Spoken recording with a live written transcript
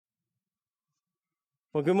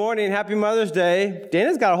Well, good morning. Happy Mother's Day.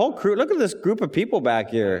 Dana's got a whole crew. Look at this group of people back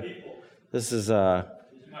here. This is,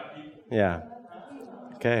 yeah.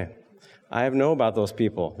 Okay. I know about those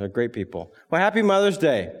people. They're great people. Well, happy Mother's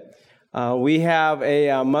Day. We have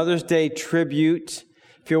a Mother's Day tribute.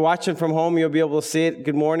 If you're watching from home, you'll be able to see it.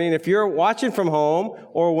 Good morning. If you're watching from home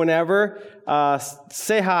or whenever,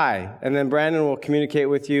 say hi, and then Brandon will communicate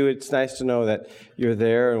with you. It's nice to know that you're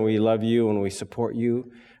there, and we love you, and we support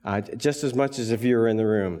you. Just as much as if you were in the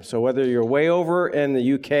room. So whether you're way over in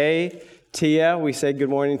the UK, Tia, we say good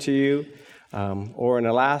morning to you, or in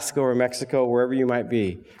Alaska or Mexico, wherever you might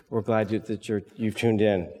be, we're glad that you've tuned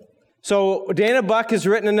in. So Dana Buck has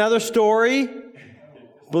written another story,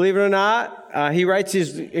 believe it or not. He writes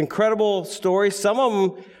these incredible stories. Some of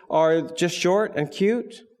them are just short and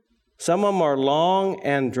cute. Some of them are long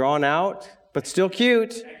and drawn out, but still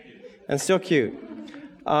cute, and still cute.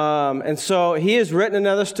 And so he has written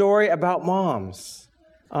another story about moms.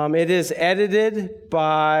 It is edited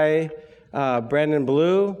by Brandon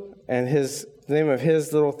Blue, and the name of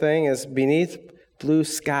his little thing is Beneath Blue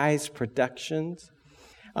Skies Productions.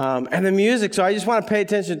 And the music, so I just want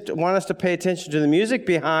us to pay attention to the music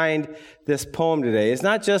behind this poem today. It's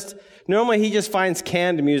not just, normally he just finds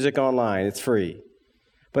canned music online. It's free.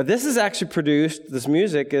 But this is actually produced, this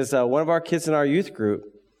music is one of our kids in our youth group.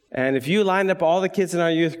 And if you lined up all the kids in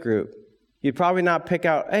our youth group, you'd probably not pick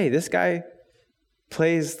out, hey, this guy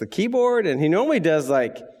plays the keyboard, and he normally does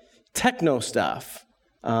like techno stuff.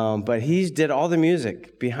 But he did all the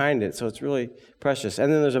music behind it, so it's really precious.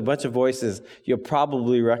 And then there's a bunch of voices you'll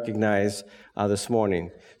probably recognize this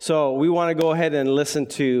morning. So we want to go ahead and listen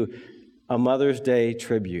to a Mother's Day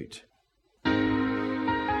tribute.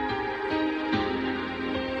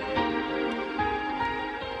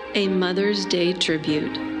 A Mother's Day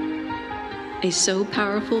Tribute. A So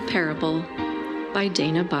Powerful Parable by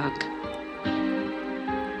Dana Buck.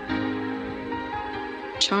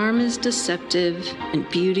 Charm is deceptive and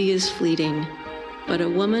beauty is fleeting, but a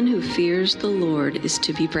woman who fears the Lord is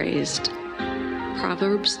to be praised.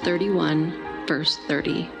 Proverbs 31, verse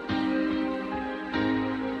 30.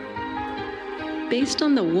 Based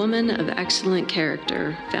on the woman of excellent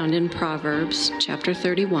character found in Proverbs chapter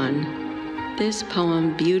 31, this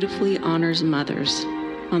poem beautifully honors mothers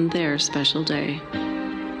on their special day.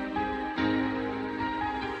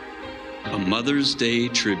 A Mother's Day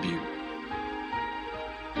Tribute.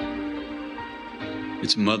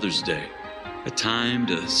 It's Mother's Day, a time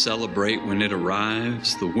to celebrate when it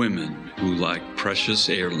arrives the women who, like precious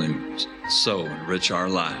heirlooms, so enrich our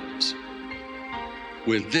lives.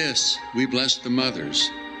 With this, we bless the mothers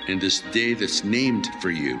in this day that's named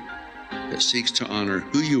for you, that seeks to honor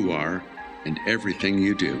who you are and everything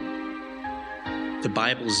you do. The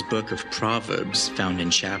Bible's book of Proverbs, found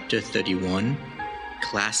in chapter 31,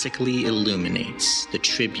 classically illuminates the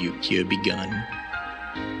tribute you have begun.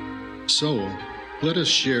 So, let us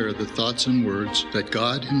share the thoughts and words that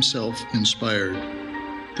God Himself inspired,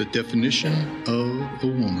 the definition of a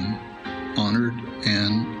woman, honored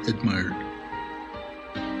and admired.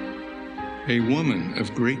 A woman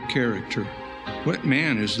of great character, what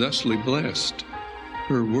man is thusly blessed?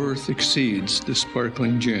 Her worth exceeds the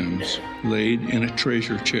sparkling gems laid in a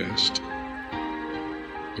treasure chest.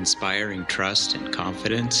 Inspiring trust and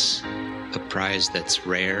confidence, a prize that's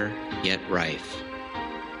rare yet rife.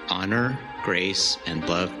 Honor, grace, and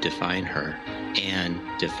love define her and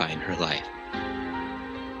define her life.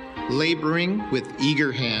 Laboring with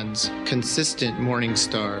eager hands, consistent morning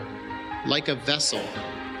star, like a vessel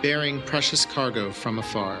bearing precious cargo from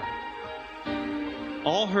afar.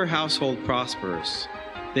 All her household prospers.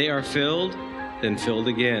 They are filled, then filled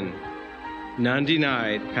again. None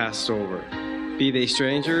denied, passed over. Be they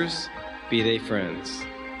strangers, be they friends.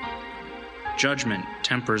 Judgment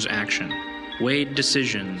tempers action. Weighed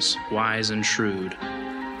decisions, wise and shrewd.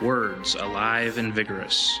 Words alive and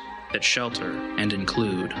vigorous, that shelter and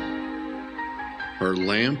include. Her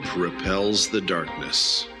lamp repels the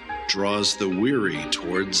darkness, draws the weary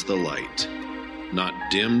towards the light, not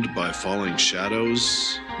dimmed by falling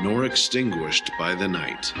shadows, nor extinguished by the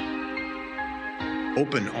night.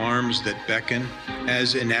 Open arms that beckon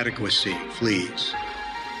as inadequacy flees,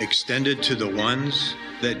 extended to the ones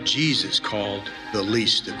that Jesus called the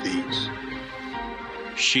least of these.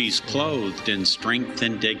 She's clothed in strength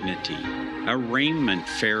and dignity, a raiment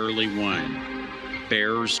fairly won,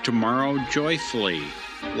 bears tomorrow joyfully,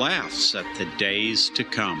 laughs at the days to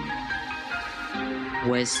come.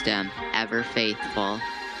 Wisdom, ever faithful,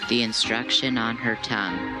 the instruction on her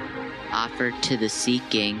tongue, offered to the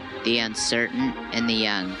seeking, the uncertain, and the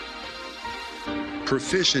young.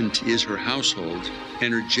 Proficient is her household,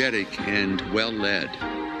 energetic and well-led.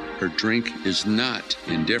 Her drink is not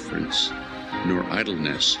indifference, nor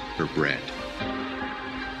idleness her bread.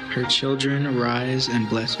 Her children rise and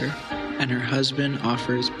bless her, and her husband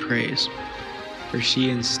offers praise. For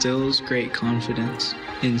she instills great confidence,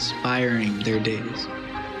 inspiring their days.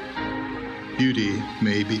 Beauty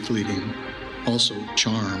may be fleeting, also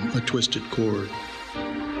charm a twisted cord,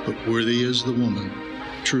 but worthy is the woman,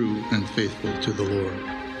 true and faithful to the Lord.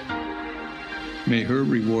 May her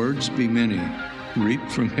rewards be many, reap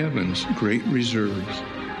from heaven's great reserves,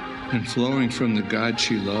 and flowing from the God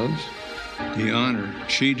she loves, the honor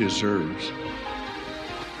she deserves.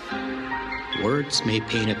 Words may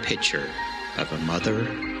paint a picture of a mother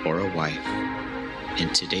or a wife,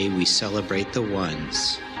 and today we celebrate the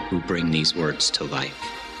ones who bring these words to life.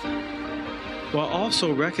 While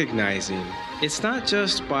also recognizing it's not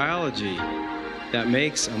just biology that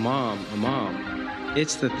makes a mom,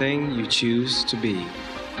 it's the thing you choose to be.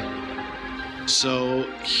 So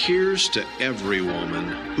here's to every woman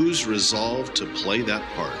who's resolved to play that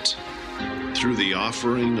part through the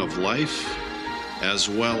offering of life as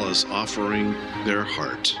well as offering their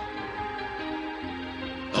heart.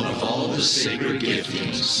 Of all the sacred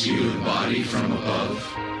giftings you embody from above,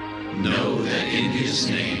 know that in His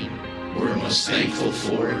name we're most thankful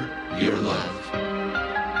for your love.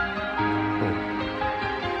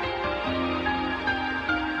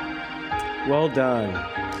 Well done.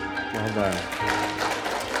 Well done.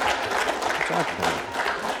 Good job, Tony.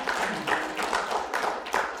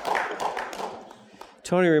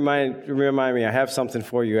 Tony, remind me, I have something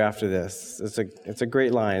for you after this. It's a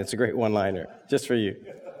great line. It's a great one-liner, just for you.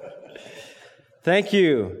 Thank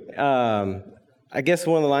you. I guess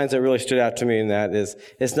one of the lines that really stood out to me in that is,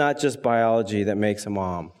 it's not just biology that makes a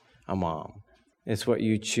mom a mom. It's what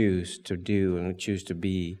you choose to do and choose to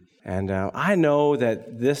be. And I know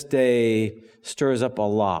that this day stirs up a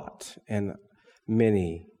lot in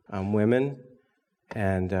many women.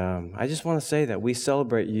 And I just want to say that we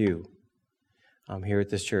celebrate you here at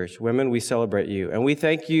this church. Women, we celebrate you. And we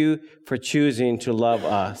thank you for choosing to love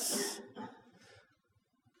us.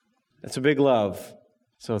 It's a big love.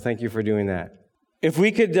 So thank you for doing that. If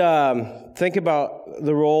we could think about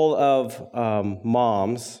the role of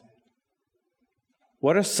moms,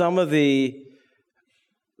 what are some of the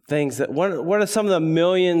things that, what are some of the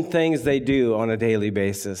million things they do on a daily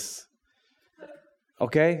basis?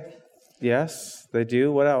 Okay? Yes, they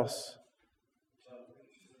do. What else?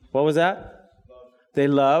 What was that? They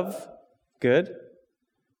love. Good.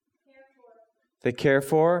 They care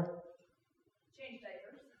for. Change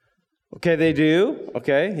diapers. Okay, they do.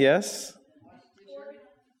 Okay, yes.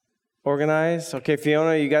 Organize. Okay,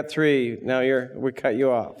 Fiona, you got 3. Now we cut you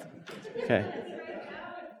off. Okay.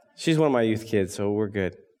 She's one of my youth kids, so we're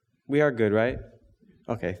good. We are good, right?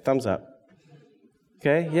 Okay, thumbs up.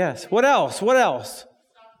 Okay, yes. What else? What else?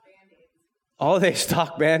 Oh, they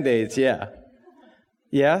stock Band-Aids, yeah.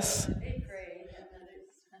 Yes?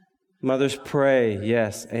 Mothers pray,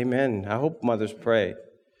 yes. Amen. I hope mothers pray. I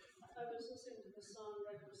was listening to the song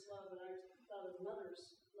Reckless Love, and I thought of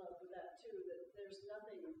mother's love with that too, that there's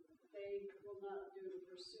nothing they will not do to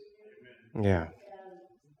pursue you. Yeah.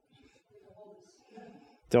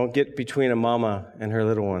 Don't get between a mama and her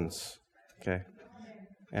little ones. Okay.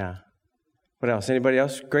 Yeah. What else? Anybody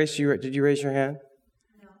else? Grace, did you raise your hand?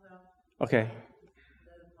 No. Okay.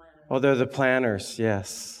 Oh, they're the planners.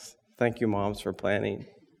 Yes. Thank you, moms, for planning.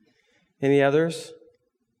 Any others?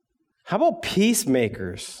 How about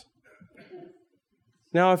peacemakers?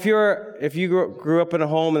 Now, if you grew up in a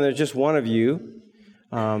home and there's just one of you,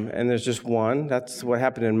 and there's just one, that's what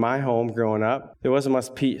happened in my home growing up. There wasn't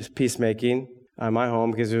much peacemaking in my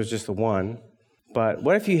home because there was just the one. But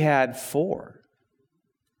what if you had 4?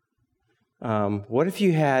 What if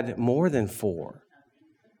you had more than 4?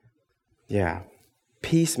 Yeah.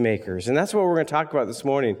 Peacemakers. And that's what we're going to talk about this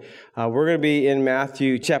morning. We're going to be in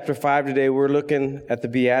Matthew chapter 5 today. We're looking at the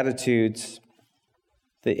Beatitudes,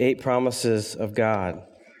 the 8 promises of God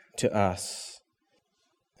to us.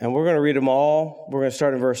 And we're going to read them all. We're going to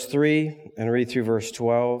start in verse 3 and read through verse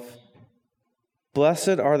 12.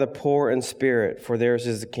 Blessed are the poor in spirit, for theirs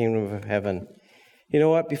is the kingdom of heaven. You know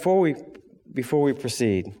what? Before we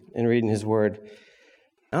proceed in reading His Word,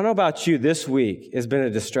 I don't know about you, this week has been a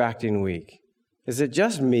distracting week. Is it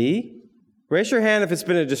just me? Raise your hand if it's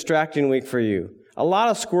been a distracting week for you. A lot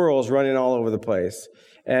of squirrels running all over the place,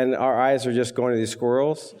 and our eyes are just going to these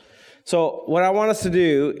squirrels. So what I want us to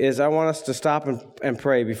do is I want us to stop and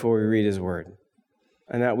pray before we read His Word,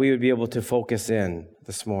 and that we would be able to focus in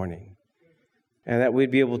this morning, and that we'd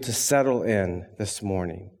be able to settle in this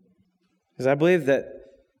morning. Because I believe that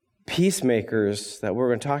peacemakers that we're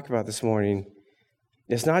going to talk about this morning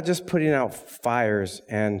It's not just putting out fires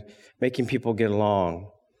and making people get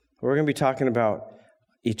along. We're going to be talking about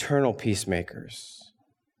eternal peacemakers.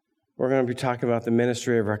 We're going to be talking about the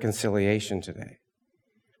ministry of reconciliation today,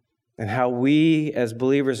 and how we as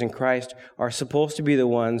believers in Christ are supposed to be the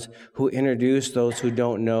ones who introduce those who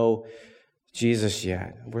don't know Jesus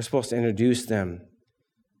yet. We're supposed to introduce them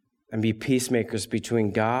and be peacemakers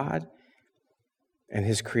between God and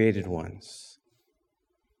his created ones.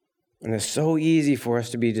 And it's so easy for us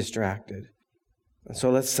to be distracted. And so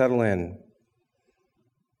let's settle in.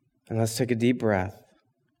 And let's take a deep breath.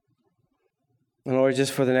 And Lord,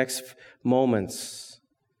 just for the next moments,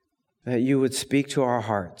 that you would speak to our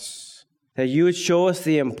hearts, that you would show us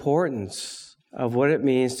the importance of what it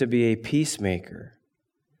means to be a peacemaker,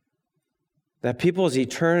 that people's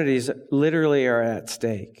eternities literally are at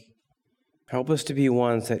stake. Help us to be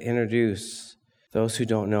ones that introduce those who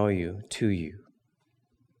don't know you to you.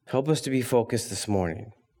 Help us to be focused this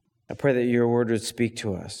morning. I pray that your word would speak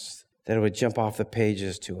to us, that it would jump off the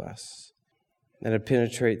pages to us, that it would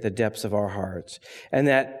penetrate the depths of our hearts, and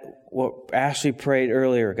that what Ashley prayed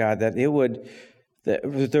earlier, God, that it would,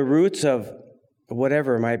 the roots of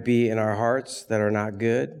whatever might be in our hearts that are not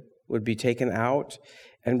good would be taken out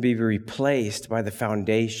and be replaced by the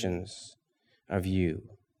foundations of you.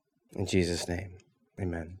 In Jesus' name,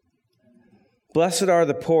 amen. Blessed are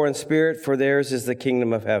the poor in spirit, for theirs is the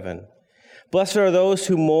kingdom of heaven. Blessed are those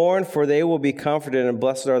who mourn, for they will be comforted, and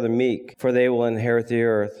blessed are the meek, for they will inherit the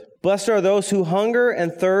earth. Blessed are those who hunger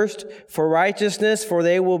and thirst for righteousness, for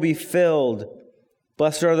they will be filled.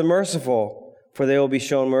 Blessed are the merciful, for they will be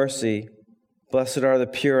shown mercy. Blessed are the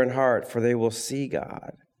pure in heart, for they will see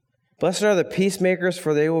God. Blessed are the peacemakers,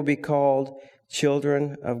 for they will be called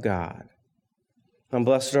children of God. And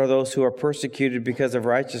blessed are those who are persecuted because of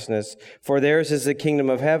righteousness, for theirs is the kingdom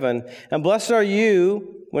of heaven. And blessed are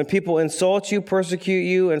you when people insult you, persecute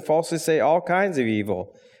you, and falsely say all kinds of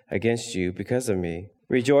evil against you because of me.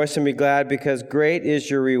 Rejoice and be glad, because great is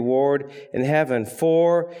your reward in heaven.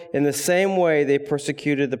 For in the same way they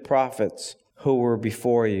persecuted the prophets who were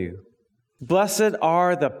before you. Blessed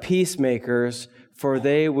are the peacemakers, for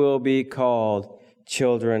they will be called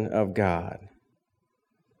children of God.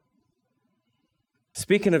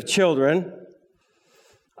 Speaking of children,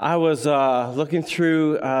 I was looking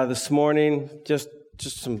through this morning, just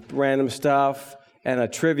some random stuff, and a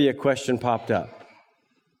trivia question popped up.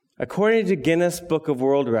 According to Guinness Book of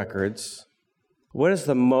World Records, what is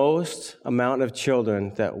the most amount of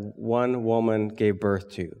children that one woman gave birth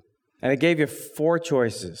to? And it gave you 4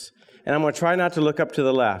 choices. And I'm going to try not to look up to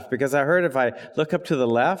the left, because I heard if I look up to the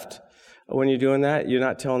left when you're doing that, you're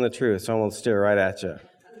not telling the truth, so I'm going to stare right at you.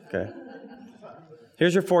 Okay.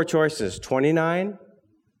 Here's your 4 choices: 29,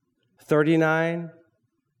 39,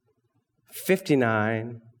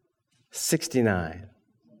 59, 69.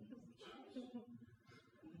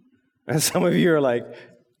 And some of you are like,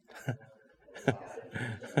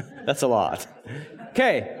 that's a lot.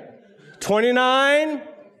 Okay, 29,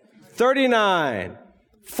 39,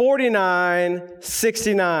 49,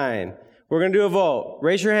 69. We're going to do a vote.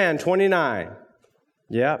 Raise your hand, 29.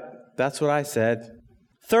 Yep, that's what I said.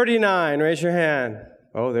 39, raise your hand.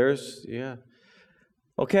 Oh, yeah.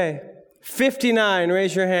 Okay. 59,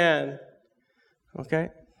 raise your hand. Okay.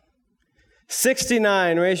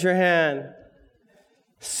 69, raise your hand.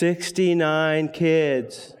 69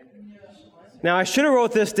 kids. Now, I should have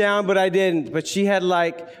wrote this down, but I didn't. But she had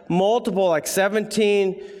multiple,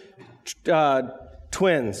 17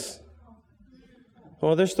 twins.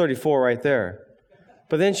 Well, there's 34 right there.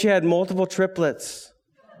 But then she had multiple triplets.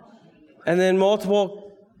 And then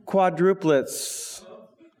multiple quadruplets.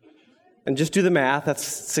 And just do the math, that's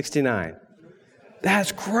 69.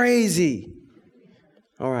 That's crazy.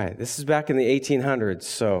 All right, this is back in the 1800s,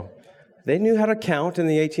 so they knew how to count in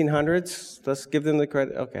the 1800s. Let's give them the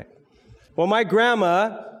credit. Okay. Well, my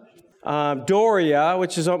grandma, Doria,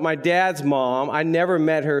 which is my dad's mom, I never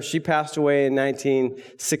met her. She passed away in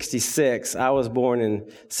 1966. I was born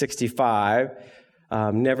in 65.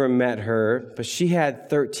 Never met her, but she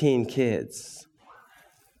had 13 kids.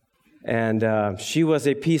 And she was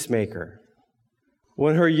a peacemaker.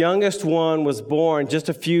 When her youngest one was born, just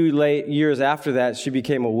a few late years after that, she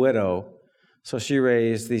became a widow. So she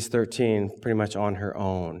raised these 13 pretty much on her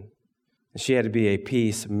own. And she had to be a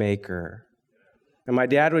peacemaker. And my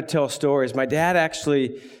dad would tell stories. My dad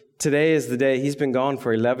actually, today is the day, he's been gone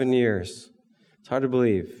for 11 years. It's hard to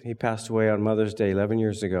believe. He passed away on Mother's Day 11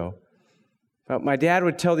 years ago. But my dad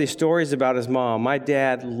would tell these stories about his mom. My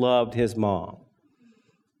dad loved his mom.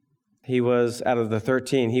 He was, out of the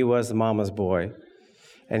 13, he was the mama's boy.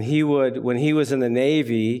 And he would, when he was in the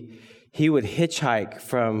Navy, he would hitchhike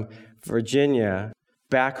from Virginia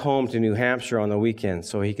back home to New Hampshire on the weekend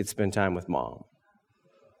so he could spend time with Mom.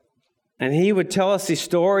 And he would tell us these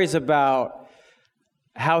stories about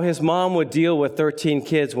how his mom would deal with 13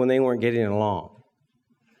 kids when they weren't getting along.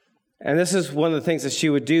 And this is one of the things that she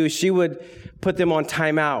would do. She would put them on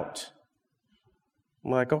timeout.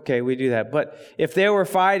 I'm like, okay, we do that. But if they were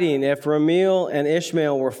fighting, if Ramil and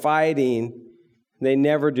Ishmael were fighting, they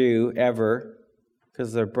never do, ever,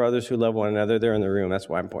 because they're brothers who love one another. They're in the room. That's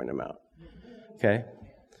why I'm pointing them out. Okay?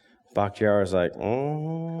 Bakhtiar is like,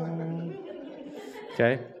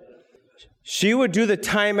 Okay? She would do the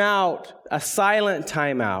timeout, a silent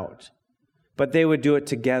timeout, but they would do it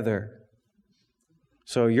together.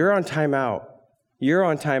 So you're on timeout. You're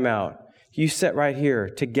on timeout. You sit right here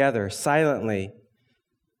together, silently,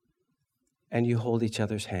 and you hold each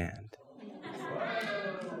other's hand.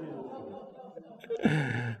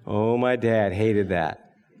 Oh, my dad hated that.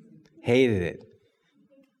 Hated it.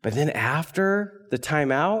 But then after the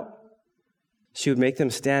timeout, she would make them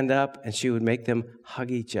stand up and she would make them hug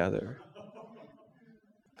each other.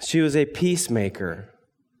 She was a peacemaker.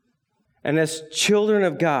 And as children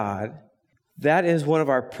of God, that is one of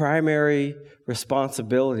our primary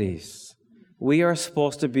responsibilities. We are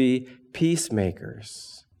supposed to be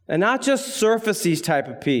peacemakers. And not just surfacey type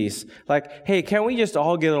of peace, like, hey, can't we just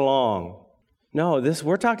all get along? No,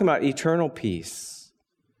 we're talking about eternal peace.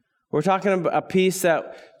 We're talking about a peace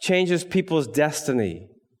that changes people's destiny,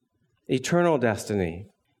 eternal destiny.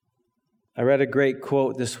 I read a great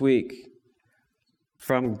quote this week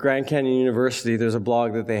from Grand Canyon University. There's a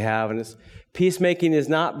blog that they have, and it's, peacemaking is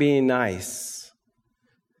not being nice.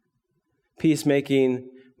 Peacemaking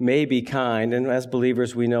may be kind, and as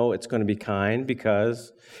believers, we know it's going to be kind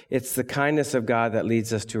because it's the kindness of God that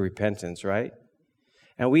leads us to repentance, right?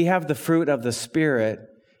 And we have the fruit of the Spirit,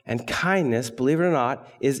 and kindness, believe it or not,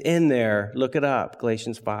 is in there. Look it up,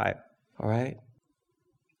 Galatians 5, all right?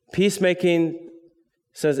 Peacemaking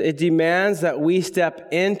says it demands that we step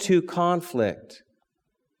into conflict.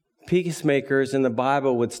 Peacemakers in the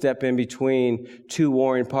Bible would step in between two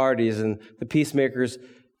warring parties, and the peacemakers,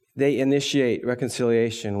 they initiate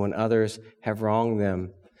reconciliation when others have wronged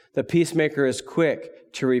them. The peacemaker is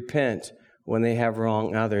quick to repent when they have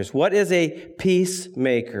wronged others. What is a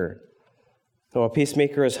peacemaker? Well, a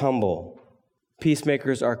peacemaker is humble.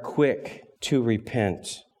 Peacemakers are quick to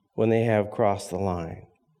repent when they have crossed the line.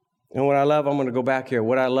 And what I love, I'm going to go back here.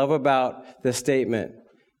 What I love about this statement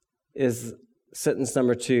is sentence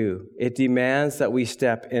number 2. It demands that we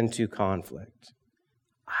step into conflict.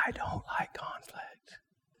 I don't like conflict.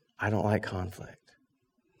 I don't like conflict.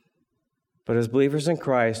 But as believers in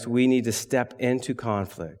Christ, we need to step into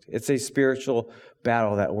conflict. It's a spiritual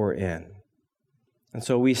battle that we're in. And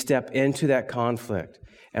so we step into that conflict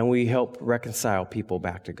and we help reconcile people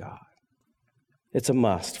back to God. It's a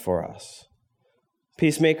must for us.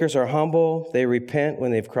 Peacemakers are humble. They repent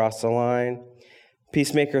when they've crossed the line.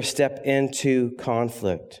 Peacemakers step into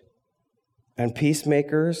conflict. And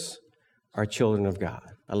peacemakers are children of God.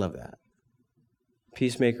 I love that.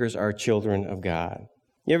 Peacemakers are children of God.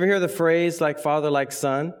 You ever hear the phrase, like father, like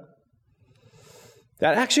son?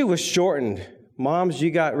 That actually was shortened. Moms, you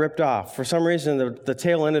got ripped off. For some reason, the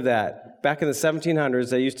tail end of that, back in the 1700s,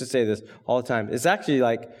 they used to say this all the time. It's actually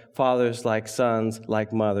like fathers, like sons,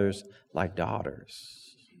 like mothers, like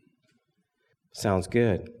daughters. Sounds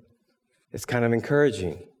good. It's kind of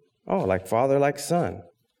encouraging. Oh, like father, like son.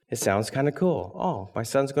 It sounds kind of cool. Oh, my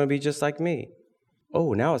son's going to be just like me.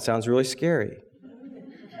 Oh, now it sounds really scary.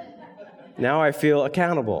 Now I feel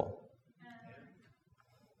accountable.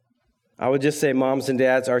 I would just say, moms and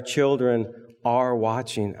dads, our children are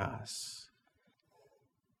watching us.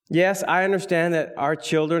 Yes, I understand that our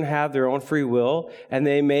children have their own free will, and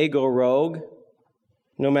they may go rogue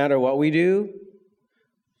no matter what we do.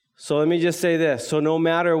 So let me just say this. So no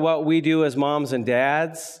matter what we do as moms and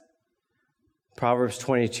dads, Proverbs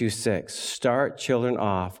 22:6, start children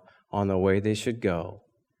off on the way they should go.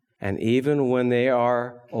 And even when they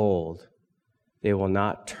are old, they will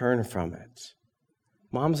not turn from it.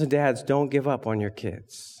 Moms and dads, don't give up on your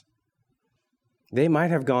kids. They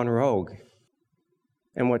might have gone rogue.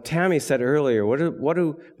 And what Tammy said earlier, what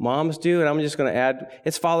do moms do? And I'm just going to add,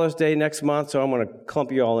 it's Father's Day next month, so I'm going to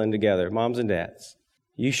clump you all in together, moms and dads.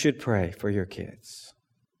 You should pray for your kids.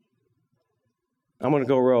 I'm going to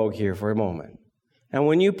go rogue here for a moment. And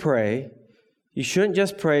when you pray, you shouldn't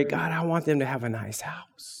just pray, God, I want them to have a nice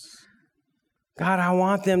house. God, I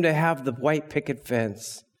want them to have the white picket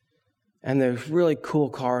fence and the really cool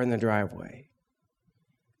car in the driveway.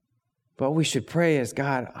 But we should pray as,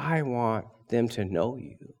 God, I want them to know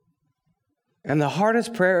you. And the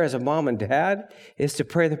hardest prayer as a mom and dad is to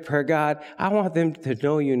pray the prayer, God, I want them to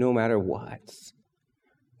know you no matter what.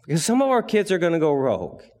 Because some of our kids are going to go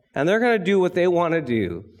rogue, and they're going to do what they want to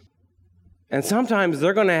do. And sometimes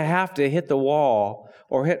they're going to have to hit the wall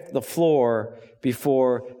or hit the floor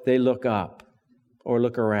before they look up or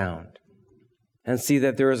look around and see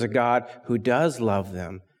that there is a God who does love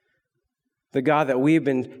them. The God that we've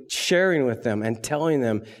been sharing with them and telling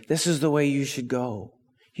them, this is the way you should go.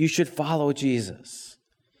 You should follow Jesus.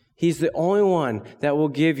 He's the only one that will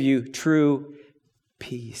give you true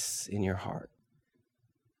peace in your heart.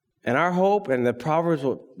 And our hope, and the Proverbs,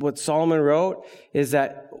 what Solomon wrote, is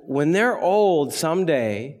that when they're old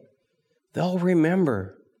someday, they'll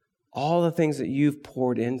remember all the things that you've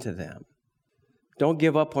poured into them. Don't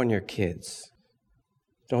give up on your kids.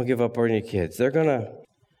 Don't give up on your kids. They're going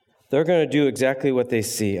to do exactly what they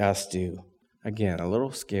see us do. Again, a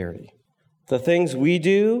little scary. The things we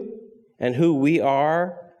do and who we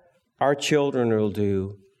are, our children will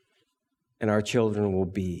do, and our children will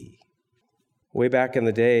be. Way back in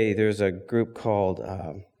the day, there's a group called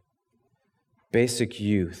Basic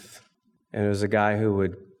Youth, and it was a guy who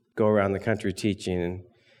would go around the country teaching, and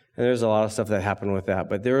there's a lot of stuff that happened with that.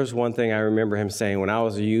 But there was one thing I remember him saying when I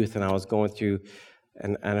was a youth and I was going through,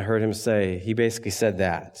 and I heard him say, he basically said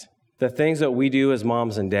that the things that we do as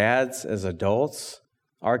moms and dads, as adults,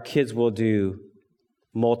 our kids will do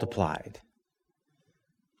multiplied.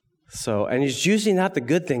 So, and it's usually not the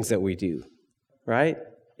good things that we do, right?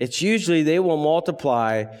 It's usually they will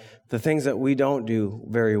multiply the things that we don't do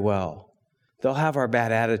very well. They'll have our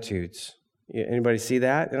bad attitudes. Anybody see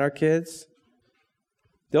that in our kids?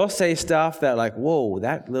 They'll say stuff that like, whoa,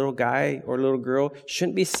 that little guy or little girl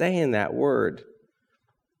shouldn't be saying that word.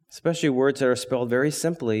 Especially words that are spelled very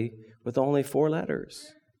simply with only 4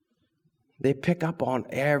 letters. They pick up on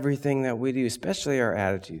everything that we do, especially our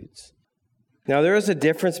attitudes. Now, there is a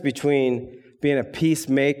difference between being a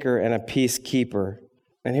peacemaker and a peacekeeper.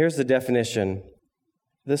 And here's the definition.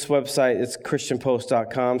 This website, it's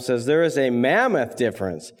christianpost.com, says there is a mammoth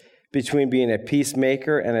difference between being a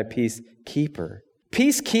peacemaker and a peacekeeper.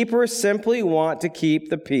 Peacekeepers simply want to keep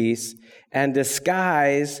the peace and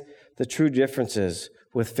disguise the true differences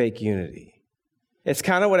with fake unity. It's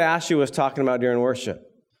kind of what Ashley was talking about during worship.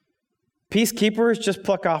 Peacekeepers just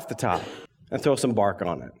pluck off the top and throw some bark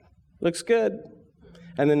on it. Looks good.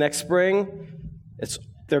 And the next spring,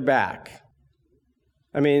 they're back.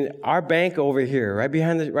 I mean, our bank over here,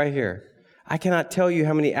 right here, I cannot tell you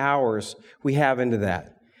how many hours we have into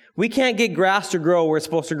that. We can't get grass to grow where it's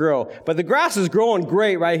supposed to grow, but the grass is growing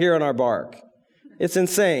great right here on our bark. It's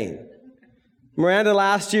insane. Miranda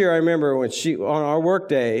last year, I remember when on our work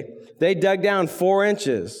day, they dug down 4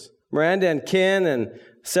 inches. Miranda and Ken and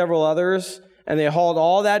several others, and they hauled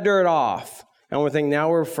all that dirt off. And we're thinking, now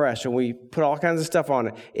we're fresh, and we put all kinds of stuff on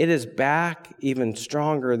it. It is back even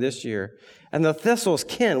stronger this year. And the thistles,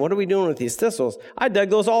 Ken, what are we doing with these thistles? I dug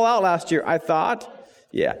those all out last year, I thought.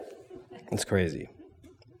 Yeah, it's crazy.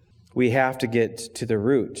 We have to get to the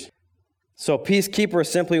root. So peacekeepers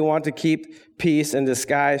simply want to keep peace and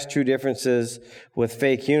disguise true differences with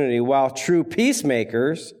fake unity, while true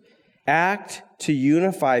peacemakers act to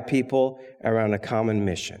unify people around a common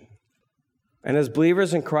mission. And as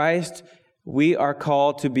believers in Christ, we are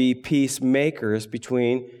called to be peacemakers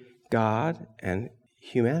between God and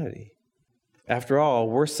humanity. After all,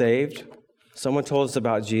 we're saved. Someone told us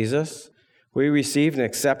about Jesus. We received and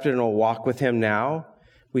accepted and will walk with him now.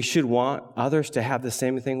 We should want others to have the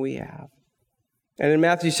same thing we have. And in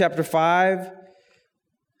Matthew chapter 5,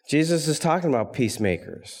 Jesus is talking about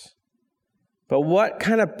peacemakers. But what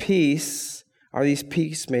kind of peace are these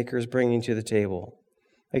peacemakers bringing to the table?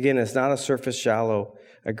 Again, it's not a surface shallow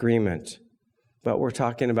agreement, but we're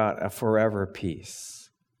talking about a forever peace.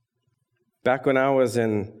 Back when I was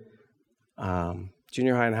in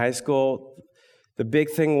junior high and high school, the big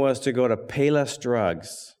thing was to go to Payless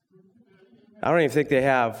Drugs. I don't even think they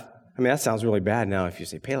have, I mean, that sounds really bad now if you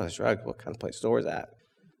say Payless Drugs. What kind of store is that?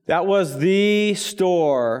 That was the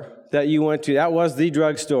store that you went to. That was the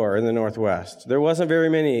drugstore in the Northwest. There wasn't very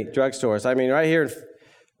many drugstores. I mean, right here,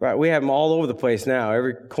 right, we have them all over the place now,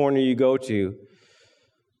 every corner you go to.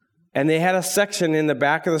 And they had a section in the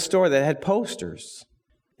back of the store that had posters.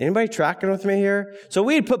 Anybody tracking with me here? So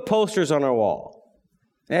we'd put posters on our wall.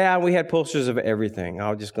 Yeah, we had posters of everything.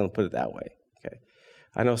 I'm just going to put it that way. Okay,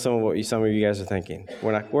 I know some of you guys are thinking.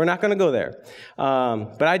 We're not going to go there.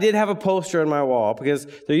 But I did have a poster on my wall because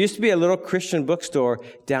there used to be a little Christian bookstore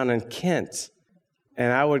down in Kent,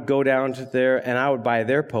 and I would go down to there and I would buy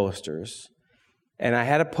their posters. And I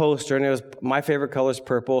had a poster, and it was my favorite color is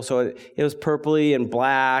purple, so it was purpley and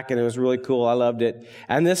black, and it was really cool. I loved it.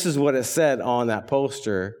 And this is what it said on that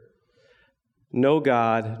poster: "No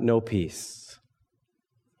God, no peace.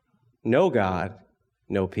 No God,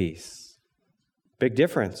 no peace. Big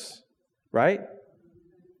difference, right?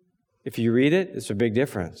 If you read it, it's a big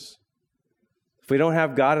difference. If we don't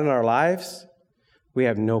have God in our lives, we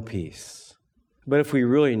have no peace. But if we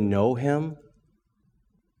really know Him,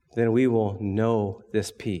 then we will know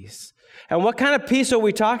this peace. And what kind of peace are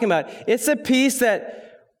we talking about? It's a peace that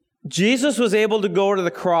Jesus was able to go to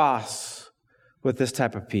the cross with this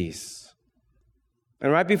type of peace.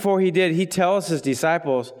 And right before He did, He tells His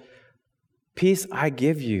disciples, peace I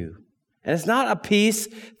give you. And it's not a peace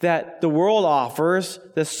that the world offers,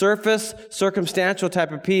 the surface, circumstantial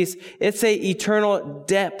type of peace. It's an eternal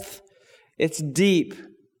depth. It's deep.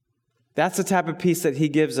 That's the type of peace that He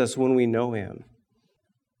gives us when we know Him.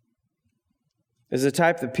 It's the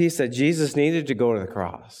type of peace that Jesus needed to go to the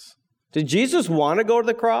cross. Did Jesus want to go to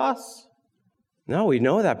the cross? No, we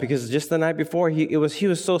know that because just the night before, he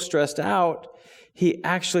was so stressed out, he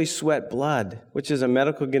actually sweat blood, which is a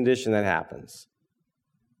medical condition that happens.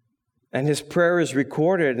 And his prayer is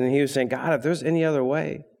recorded, and he was saying, God, if there's any other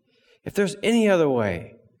way,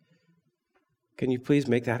 can you please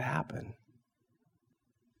make that happen?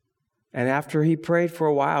 And after he prayed for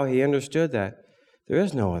a while, he understood that there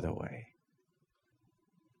is no other way.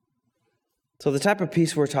 So the type of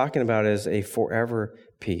peace we're talking about is a forever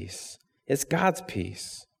peace. It's God's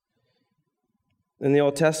peace. In the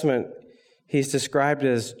Old Testament, He's described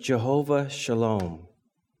as Jehovah Shalom,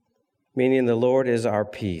 meaning the Lord is our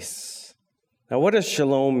peace. Now, what does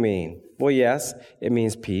shalom mean? Well, yes, it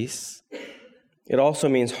means peace. It also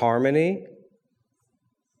means harmony.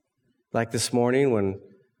 Like this morning when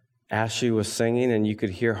Ashley was singing and you could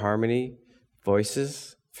hear harmony,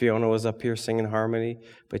 voices. Fiona was up here singing harmony,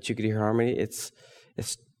 but you could hear harmony. It's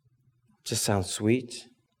just sounds sweet.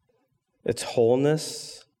 It's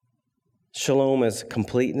wholeness. Shalom is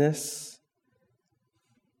completeness.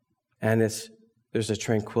 And there's a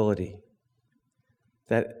tranquility.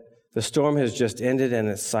 That the storm has just ended and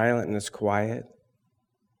it's silent and it's quiet.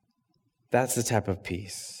 That's the type of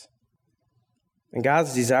peace. And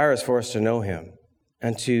God's desire is for us to know Him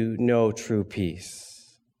and to know true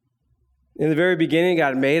peace. In the very beginning,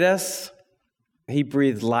 God made us. He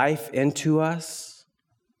breathed life into us.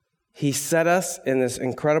 He set us in this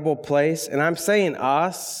incredible place. And I'm saying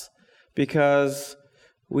us because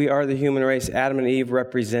we are the human race. Adam and Eve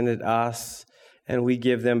represented us, and we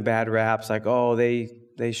give them bad raps like, oh, they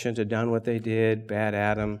shouldn't have done what they did. Bad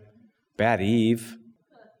Adam, bad Eve.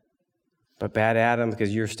 But bad Adam,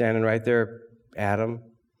 because you're standing right there, Adam.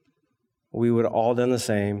 We would have all done the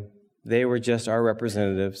same. They were just our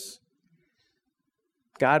representatives.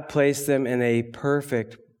 God placed them in a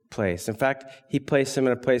perfect place. In fact, He placed them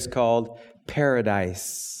in a place called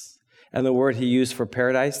paradise. And the word He used for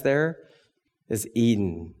paradise there is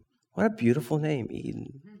Eden. What a beautiful name,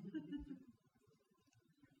 Eden.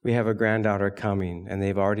 We have a granddaughter coming, and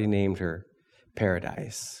they've already named her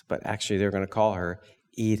Paradise. But actually, they're going to call her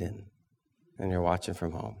Eden. And you're watching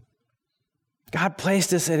from home. God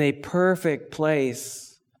placed us in a perfect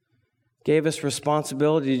place. Gave us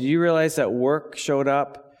responsibility. Did you realize that work showed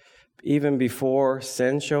up even before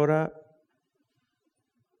sin showed up?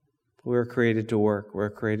 We were created to work. We were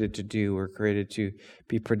created to do. We were created to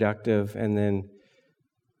be productive, and then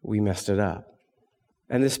we messed it up.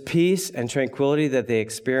 And this peace and tranquility that they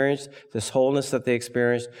experienced, this wholeness that they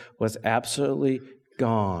experienced, was absolutely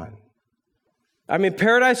gone. I mean,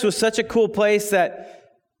 paradise was such a cool place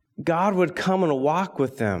that God would come and walk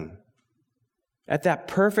with them at that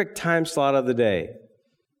perfect time slot of the day.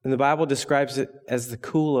 And the Bible describes it as the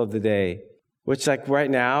cool of the day, which like right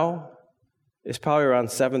now is probably around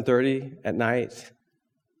 7:30 at night.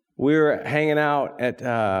 We were hanging out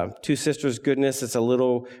at Two Sisters Goodness. It's a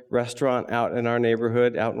little restaurant out in our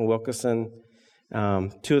neighborhood, out in Wilkeson.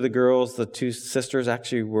 Two of the girls, the two sisters,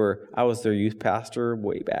 actually I was their youth pastor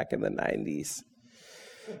way back in the 90s.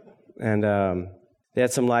 And they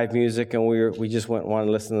had some live music, and we just wanted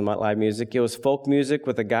to listen to the live music. It was folk music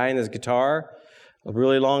with a guy and his guitar, a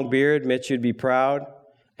really long beard, Mitch, you'd be proud,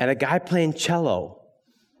 and a guy playing cello.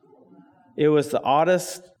 It was the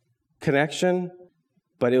oddest connection,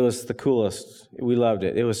 but it was the coolest. We loved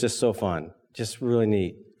it. It was just so fun, just really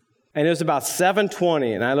neat. And it was about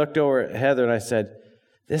 7:20, and I looked over at Heather and I said,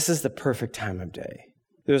 this is the perfect time of day.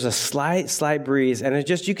 There was a slight breeze, and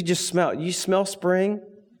you could just smell it. You smell spring?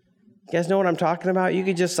 You guys know what I'm talking about? You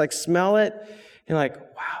could just smell it, and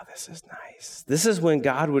wow, this is nice. This is when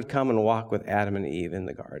God would come and walk with Adam and Eve in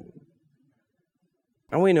the garden.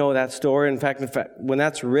 And we know that story. In fact, when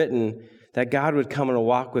that's written, that God would come and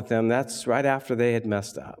walk with them, that's right after they had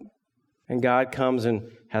messed up. And God comes and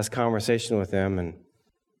has conversation with them, and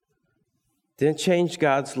didn't change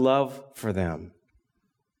God's love for them.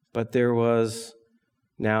 But there was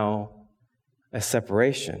now a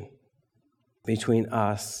separation between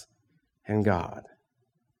us and God.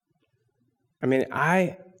 I mean,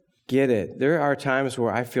 I get it. There are times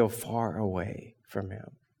where I feel far away from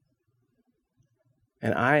Him.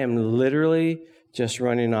 And I am literally just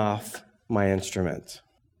running off my instrument.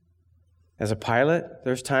 As a pilot,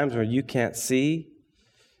 there's times where you can't see.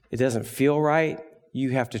 It doesn't feel right.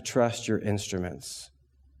 You have to trust your instruments.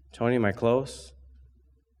 Tony, am I close?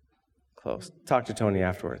 Close. Talk to Tony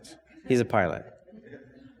afterwards. He's a pilot.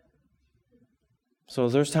 So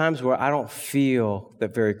there's times where I don't feel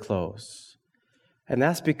that very close. And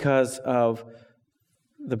that's because of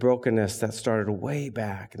the brokenness that started way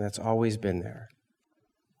back, and that's always been there.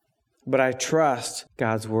 But I trust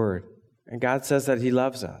God's word. And God says that He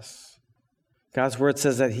loves us. God's word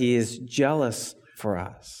says that He is jealous for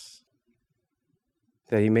us,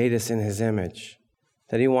 that He made us in His image,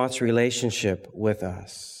 that He wants relationship with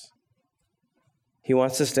us. He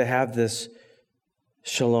wants us to have this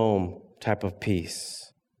shalom type of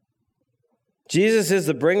peace. Jesus is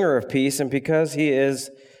the bringer of peace, and because He is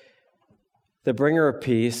the bringer of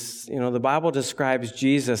peace, the Bible describes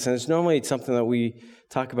Jesus, and it's normally something that we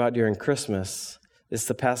talk about during Christmas. It's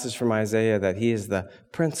the passage from Isaiah that He is the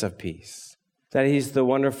Prince of Peace, that He's the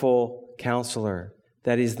wonderful Counselor,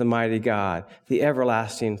 that He's the mighty God, the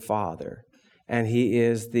everlasting Father, and He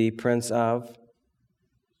is the Prince of.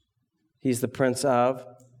 He's the Prince of.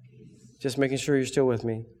 Just making sure you're still with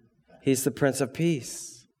me. He's the Prince of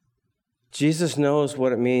Peace. Jesus knows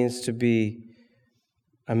what it means to be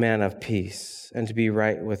a man of peace and to be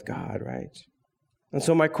right with God, right? And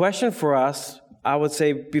so my question for us, I would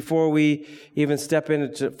say, before we even step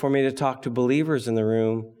into for me to talk to believers in the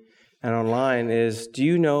room and online, is, do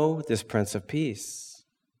you know this Prince of Peace?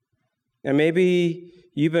 And maybe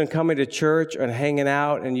you've been coming to church and hanging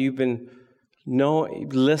out, and you've been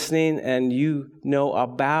listening, and you know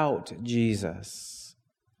about Jesus.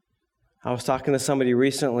 I was talking to somebody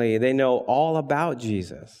recently. They know all about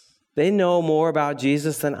Jesus. They know more about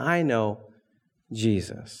Jesus than I know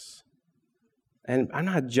Jesus. And I'm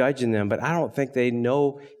not judging them, but I don't think they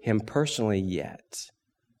know Him personally yet.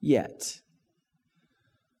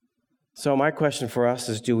 So my question for us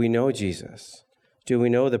is, do we know Jesus? Do we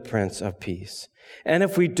know the Prince of Peace? And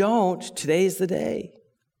if we don't, today's the day.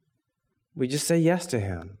 We just say yes to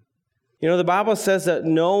Him. The Bible says that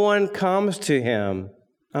no one comes to Him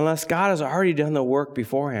unless God has already done the work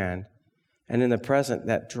beforehand and in the present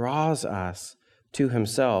that draws us to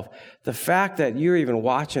Himself. The fact that you're even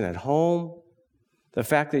watching at home, the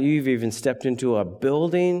fact that you've even stepped into a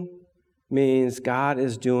building, means God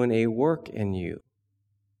is doing a work in you,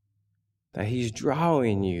 that He's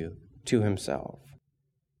drawing you to Himself.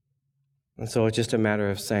 And so it's just a matter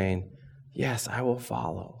of saying, yes, I will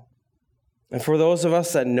follow. And for those of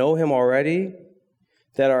us that know Him already,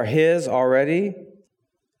 that are His already,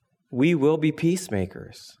 we will be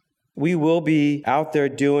peacemakers. We will be out there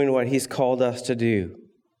doing what He's called us to do.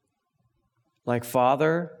 Like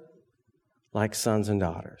Father, like sons and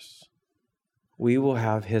daughters. We will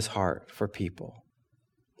have His heart for people.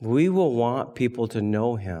 We will want people to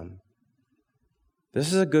know Him.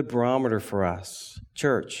 This is a good barometer for us.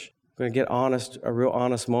 Church, I'm going to get honest, a real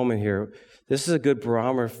honest moment here. This is a good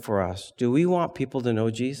barometer for us. Do we want people to know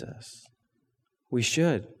Jesus? We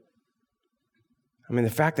should. I mean, the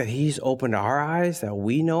fact that He's opened our eyes, that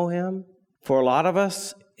we know Him, for a lot of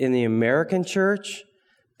us in the American church,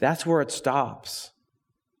 that's where it stops.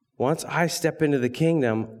 Once I step into the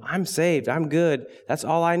kingdom, I'm saved, I'm good, that's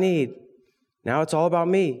all I need. Now it's all about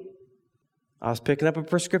me. I was picking up a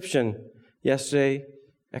prescription yesterday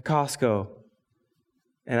at Costco,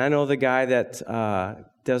 and I know the guy that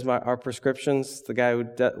does our prescriptions, the guy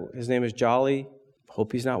his name is Jolly.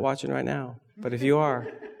 Hope he's not watching right now, but if you are,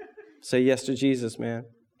 say yes to Jesus, man.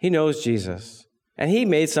 He knows Jesus. And he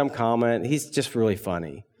made some comment, he's just really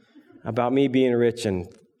funny, about me being rich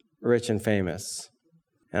and famous.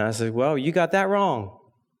 And I said, well, you got that wrong,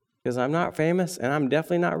 because I'm not famous and I'm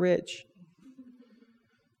definitely not rich.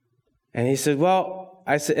 And he said, well,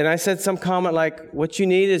 I said some comment like, what you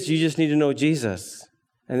need is you just need to know Jesus,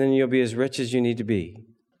 and then you'll be as rich as you need to be.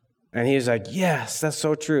 And he was like, yes, that's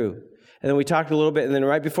so true. And then we talked a little bit, and then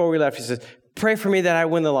right before we left, he said, pray for me that I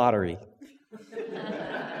win the lottery.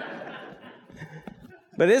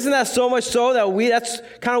 But isn't that so much so that that's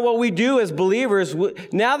kind of what we do as believers?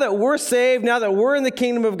 Now that we're saved, now that we're in the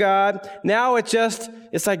kingdom of God, now it's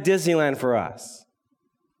like Disneyland for us.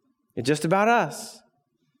 It's just about us.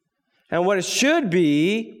 And what it should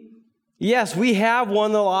be, yes, we have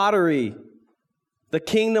won the lottery, the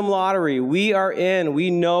kingdom lottery. We are in.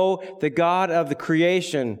 We know the God of the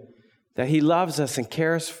creation, that He loves us and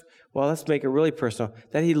cares Well, let's make it really personal.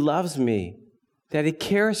 That he loves me, that he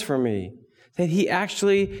cares for me, that he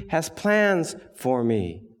actually has plans for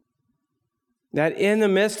me. That in the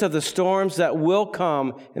midst of the storms that will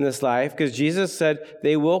come in this life, because Jesus said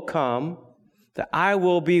they will come, that I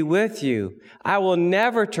will be with you. I will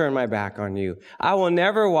never turn my back on you. I will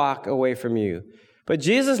never walk away from you. But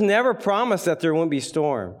Jesus never promised that there won't be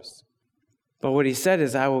storms. But what he said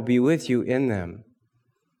is, I will be with you in them.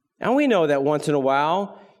 And we know that once in a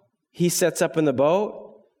while, he sets up in the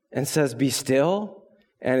boat and says, be still.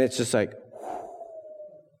 And it's just like, whew.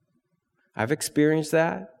 I've experienced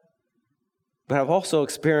that. But I've also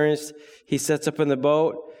experienced he sets up in the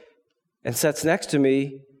boat and sits next to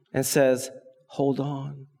me and says, hold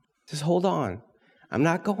on. Just hold on. I'm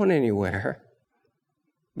not going anywhere.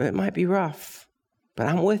 But it might be rough. But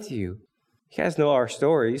I'm with you. You guys know our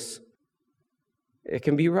stories. It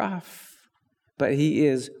can be rough. But he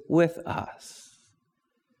is with us.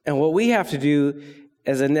 And what we have to do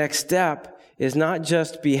as a next step is not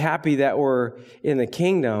just be happy that we're in the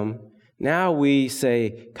kingdom. Now we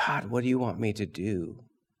say, God, what do you want me to do?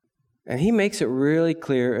 And he makes it really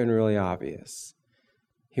clear and really obvious.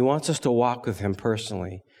 He wants us to walk with him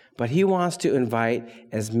personally, but he wants to invite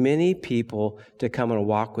as many people to come and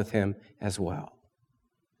walk with him as well.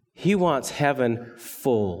 He wants heaven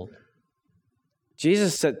full.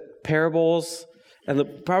 Jesus said parables, and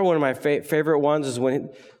probably one of my favorite ones is when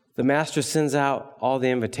the master sends out all the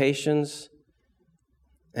invitations,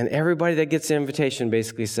 and everybody that gets the invitation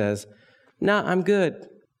basically says, nah, I'm good.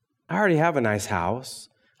 I already have a nice house.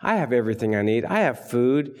 I have everything I need. I have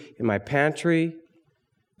food in my pantry.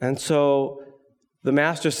 And so the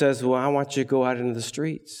master says, well, I want you to go out into the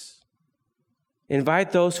streets.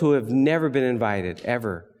 Invite those who have never been invited,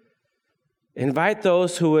 ever. Invite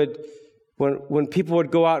those who would, when people would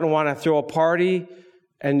go out and want to throw a party,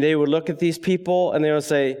 and they would look at these people and they would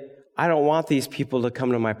say, I don't want these people to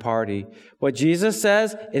come to my party. What Jesus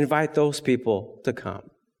says, invite those people to come.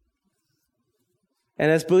 And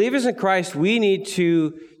as believers in Christ, we need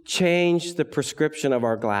to change the prescription of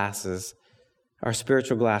our glasses, our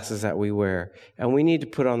spiritual glasses that we wear. And we need to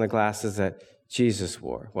put on the glasses that Jesus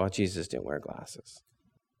wore. Well, Jesus didn't wear glasses.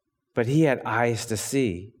 But he had eyes to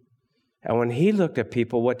see. And when he looked at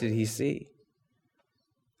people, what did he see?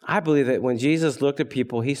 I believe that when Jesus looked at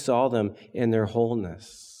people, he saw them in their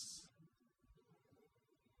wholeness.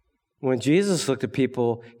 When Jesus looked at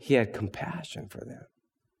people, he had compassion for them.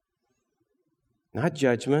 Not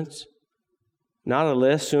judgments, not a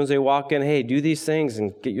list. As soon as they walk in, hey, do these things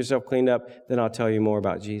and get yourself cleaned up, then I'll tell you more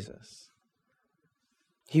about Jesus.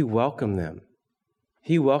 He welcomed them.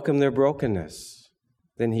 He welcomed their brokenness.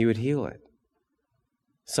 Then he would heal it.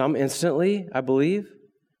 Some instantly, I believe,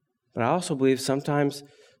 but I also believe sometimes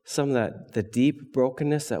some of the deep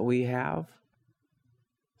brokenness that we have,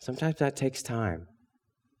 sometimes that takes time.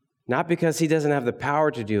 Not because he doesn't have the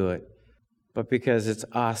power to do it, but because it's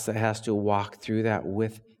us that has to walk through that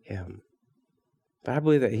with him. But I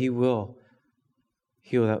believe that he will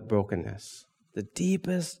heal that brokenness. The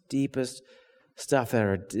deepest, deepest stuff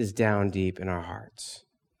that is down deep in our hearts.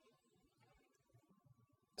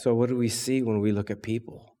 So what do we see when we look at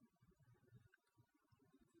people?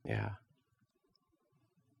 Yeah.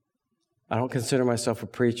 I don't consider myself a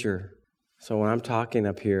preacher. So when I'm talking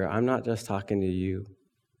up here, I'm not just talking to you.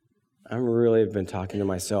 I really have been talking to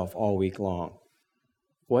myself all week long.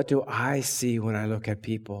 What do I see when I look at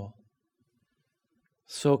people?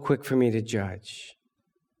 So quick for me to judge.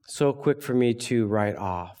 So quick for me to write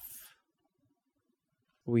off.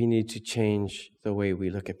 We need to change the way we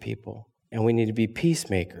look at people. And we need to be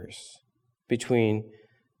peacemakers between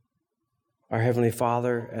our Heavenly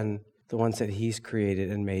Father and the ones that he's created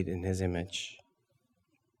and made in his image.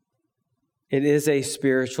 It is a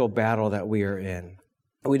spiritual battle that we are in.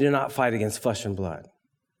 We do not fight against flesh and blood.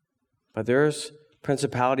 But there's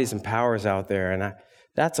principalities and powers out there, and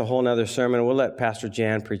that's a whole other sermon. We'll let Pastor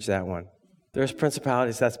Jan preach that one. There's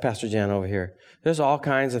principalities. That's Pastor Jan over here. There's all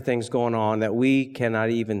kinds of things going on that we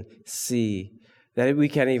cannot even see, that we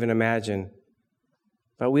can't even imagine.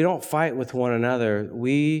 But we don't fight with one another.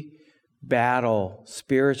 We battle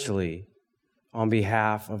spiritually on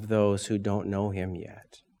behalf of those who don't know him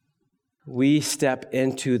yet. We step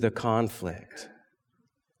into the conflict.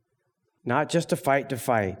 Not just to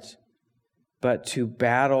fight, but to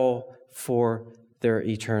battle for their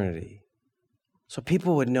eternity. So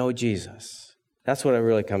people would know Jesus. That's what it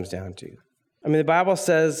really comes down to. I mean, the Bible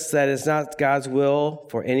says that it's not God's will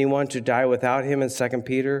for anyone to die without him in 2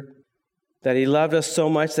 Peter. That he loved us so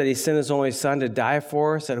much that he sent his only son to die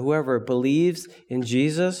for us, that whoever believes in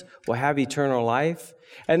Jesus will have eternal life.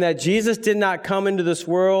 And that Jesus did not come into this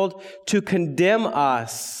world to condemn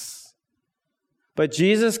us, But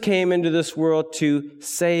Jesus came into this world to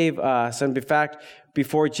save us. And in fact,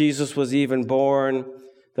 before Jesus was even born,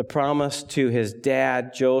 the promise to his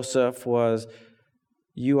dad, Joseph, was,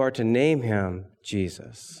 you are to name him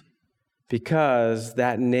Jesus, because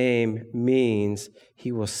that name means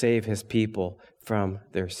he will save his people from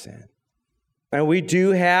their sin. And we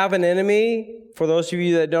do have an enemy. For those of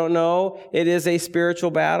you that don't know, it is a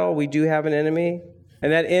spiritual battle. We do have an enemy.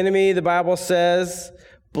 And that enemy, the Bible says,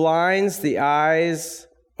 blinds the eyes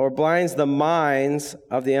or blinds the minds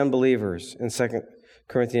of the unbelievers in 2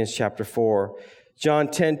 Corinthians chapter 4. John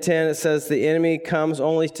 10:10, it says, the enemy comes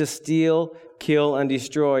only to steal, kill, and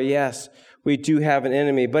destroy. Yes, we do have an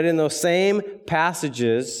enemy. But in those same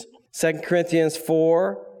passages, 2 Corinthians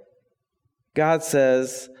 4, God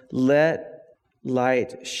says, let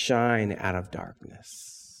light shine out of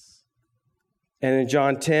darkness. And in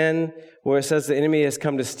John 10, where it says the enemy has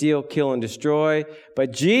come to steal, kill, and destroy,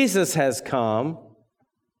 but Jesus has come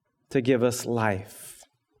to give us life,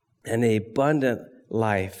 an abundant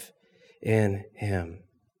life in him.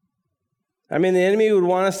 I mean, the enemy would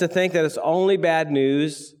want us to think that it's only bad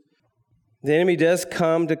news. The enemy does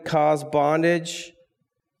come to cause bondage,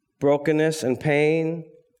 brokenness, and pain.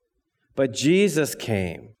 But Jesus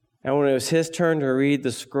came. And when it was his turn to read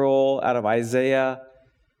the scroll out of Isaiah,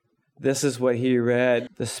 this is what he read.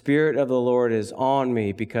 The Spirit of the Lord is on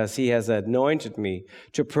me because he has anointed me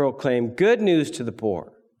to proclaim good news to the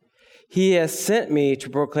poor. He has sent me to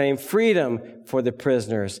proclaim freedom for the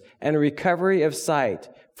prisoners and recovery of sight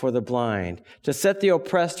for the blind, to set the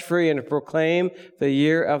oppressed free and to proclaim the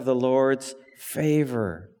year of the Lord's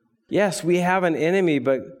favor. Yes, we have an enemy,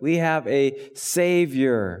 but we have a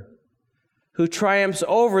Savior who triumphs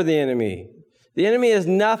over the enemy. The enemy is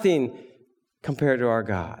nothing compared to our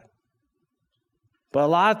God. But a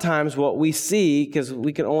lot of times what we see, because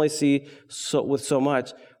we can only see with so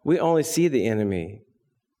much, we only see the enemy.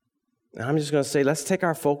 And I'm just going to say, let's take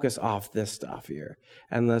our focus off this stuff here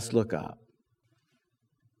and let's look up.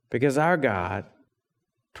 Because our God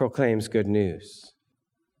proclaims good news.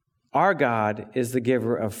 Our God is the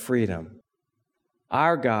giver of freedom.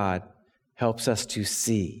 Our God helps us to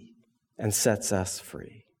see and sets us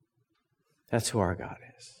free. That's who our God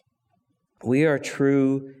is. We are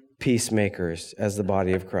true peacemakers as the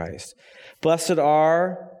body of Christ. Blessed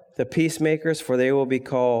are the peacemakers, for they will be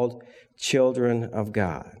called children of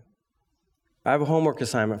God. I have a homework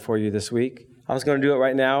assignment for you this week. I was going to do it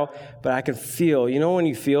right now, but I can feel, you know when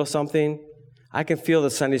you feel something? I can feel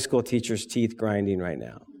the Sunday school teacher's teeth grinding right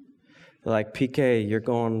now. They're like, PK, you're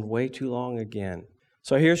going way too long again.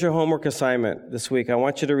 So here's your homework assignment this week. I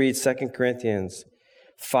want you to read 2 Corinthians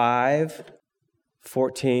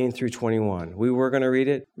 5:14 through 21. We were going to read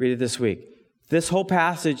it this week. This whole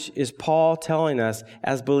passage is Paul telling us,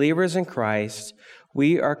 as believers in Christ,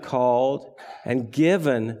 we are called and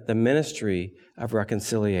given the ministry of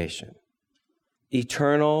reconciliation.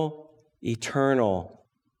 Eternal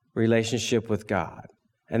relationship with God.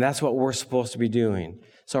 And that's what we're supposed to be doing.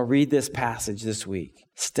 So read this passage this week.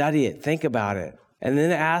 Study it. Think about it. And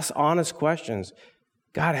then ask honest questions.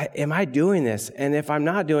 God, am I doing this? And if I'm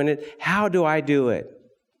not doing it, how do I do it?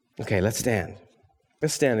 Okay, let's stand.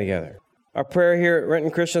 Let's stand together. Our prayer here at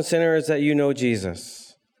Renton Christian Center is that you know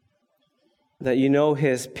Jesus, that you know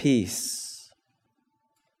his peace.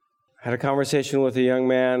 I had a conversation with a young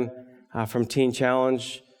man from Teen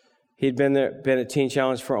Challenge. He'd been at Teen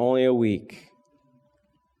Challenge for only a week.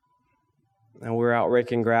 And we were out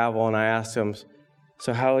raking gravel, and I asked him,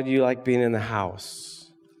 so how would you like being in the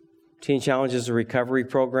house? Teen Challenge is a recovery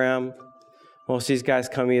program. Most of these guys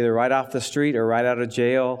come either right off the street or right out of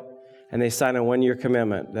jail, and they sign a 1-year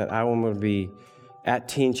commitment that I want to be at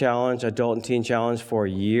Teen Challenge, Adult and Teen Challenge for a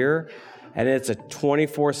year, and it's a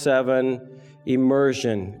 24/7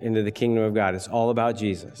 immersion into the kingdom of God. It's all about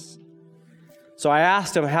Jesus. So I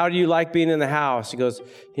asked him, how do you like being in the house? He goes,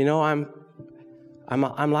 you know, I'm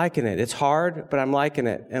liking it. It's hard, but I'm liking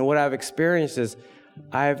it. And what I've experienced is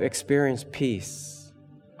I've experienced peace.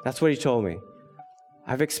 That's what he told me.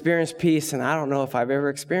 I've experienced peace, and I don't know if I've ever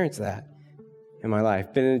experienced that in my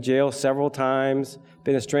life. Been in jail several times,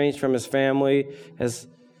 been estranged from his family, has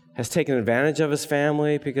taken advantage of his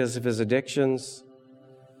family because of his addictions.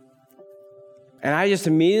 And I just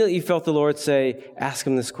immediately felt the Lord say, ask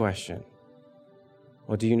him this question.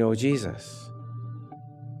 Well, do you know Jesus?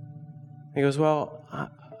 He goes, well,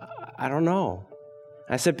 I don't know.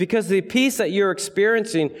 I said, because the peace that you're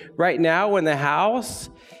experiencing right now in the house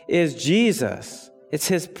is Jesus. It's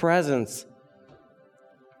his presence.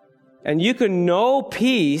 And you can know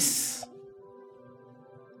peace,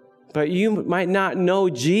 but you might not know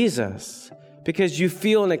Jesus because you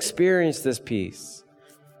feel and experience this peace.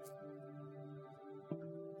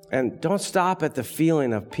 And don't stop at the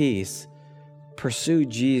feeling of peace. Pursue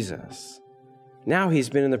Jesus. Now he's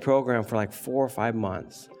been in the program for like 4 or 5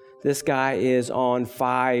 months. This guy is on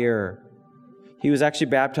fire. He was actually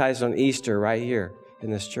baptized on Easter right here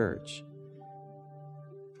in this church.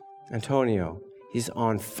 Antonio, he's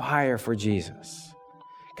on fire for Jesus.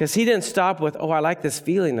 Because he didn't stop with, I like this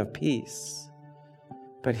feeling of peace.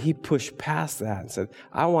 But he pushed past that and said,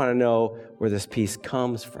 I want to know where this peace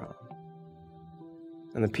comes from.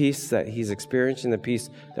 And the peace that he's experiencing, the peace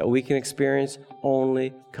that we can experience,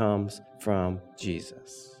 only comes from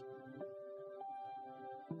Jesus.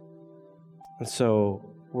 And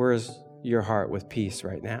so, where's your heart with peace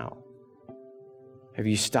right now? Have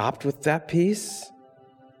you stopped with that peace?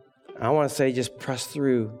 I want to say just press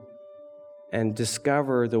through and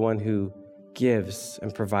discover the one who gives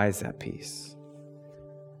and provides that peace.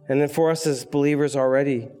 And then for us as believers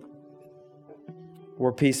already,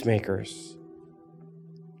 we're peacemakers.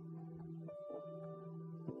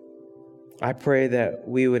 I pray that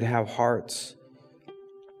we would have hearts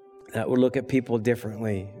that would look at people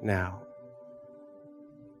differently now.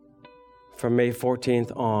 From May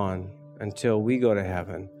 14th on until we go to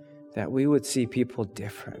heaven, that we would see people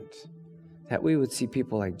different. That we would see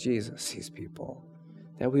people like Jesus sees people.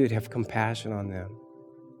 That we would have compassion on them.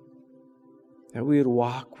 That we would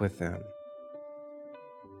walk with them.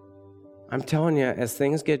 I'm telling you, as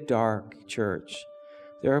things get dark, church,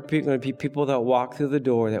 there are going to be people that walk through the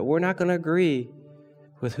door that we're not going to agree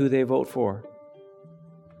with who they vote for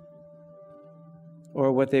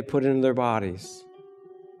or what they put into their bodies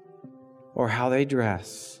or how they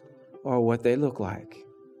dress or what they look like.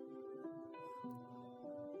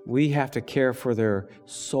 We have to care for their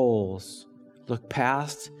souls, look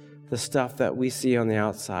past the stuff that we see on the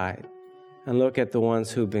outside and look at the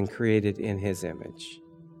ones who've been created in His image.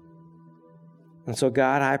 And so,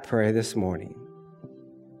 God, I pray this morning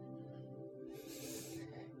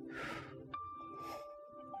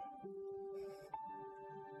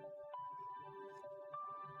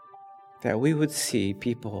that we would see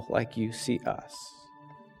people like you see us,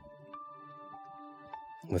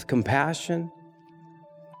 with compassion,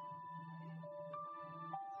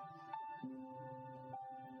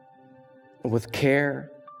 with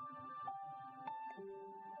care,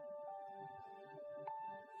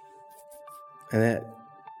 and that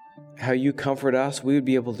how you comfort us, we would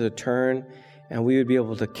be able to turn and we would be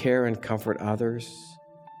able to care and comfort others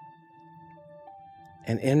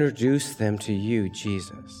and introduce them to you,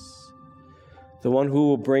 Jesus. The one who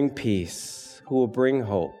will bring peace, who will bring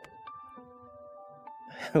hope,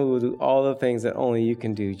 who will do all the things that only you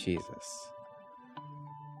can do, Jesus.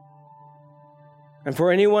 And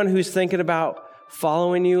for anyone who's thinking about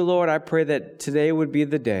following you, Lord, I pray that today would be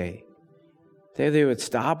the day. Today they would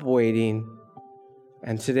stop waiting,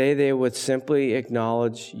 and today they would simply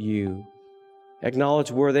acknowledge you. Acknowledge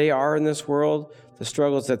where they are in this world, the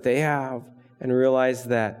struggles that they have, and realize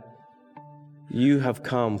that you have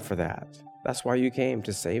come for that. That's why you came,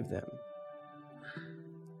 to save them.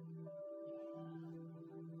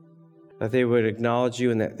 That they would acknowledge you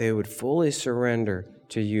and that they would fully surrender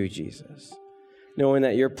to you, Jesus, knowing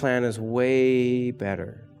that your plan is way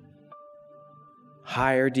better,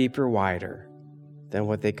 higher, deeper, wider than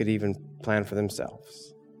what they could even plan for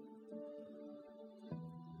themselves.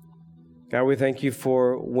 God, we thank you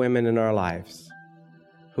for women in our lives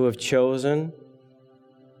who have chosen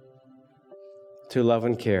to love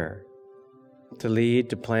and care, to lead,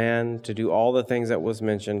 to plan, to do all the things that was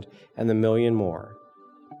mentioned, and the million more.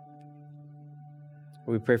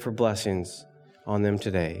 We pray for blessings on them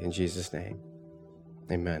today, in Jesus' name.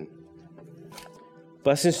 Amen.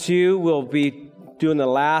 Blessings to you. We'll be doing the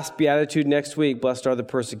last beatitude next week. Blessed are the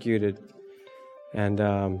persecuted. And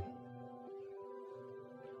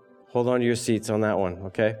hold on to your seats on that one,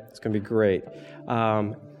 okay? It's going to be great.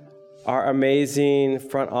 Our amazing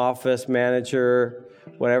front office manager,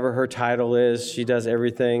 whatever her title is, she does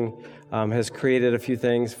everything, has created a few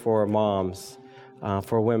things for moms,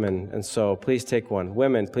 for women. And so please take one.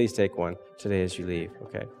 Women, please take one today as you leave,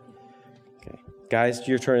 okay? Okay. Guys,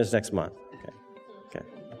 your turn is next month.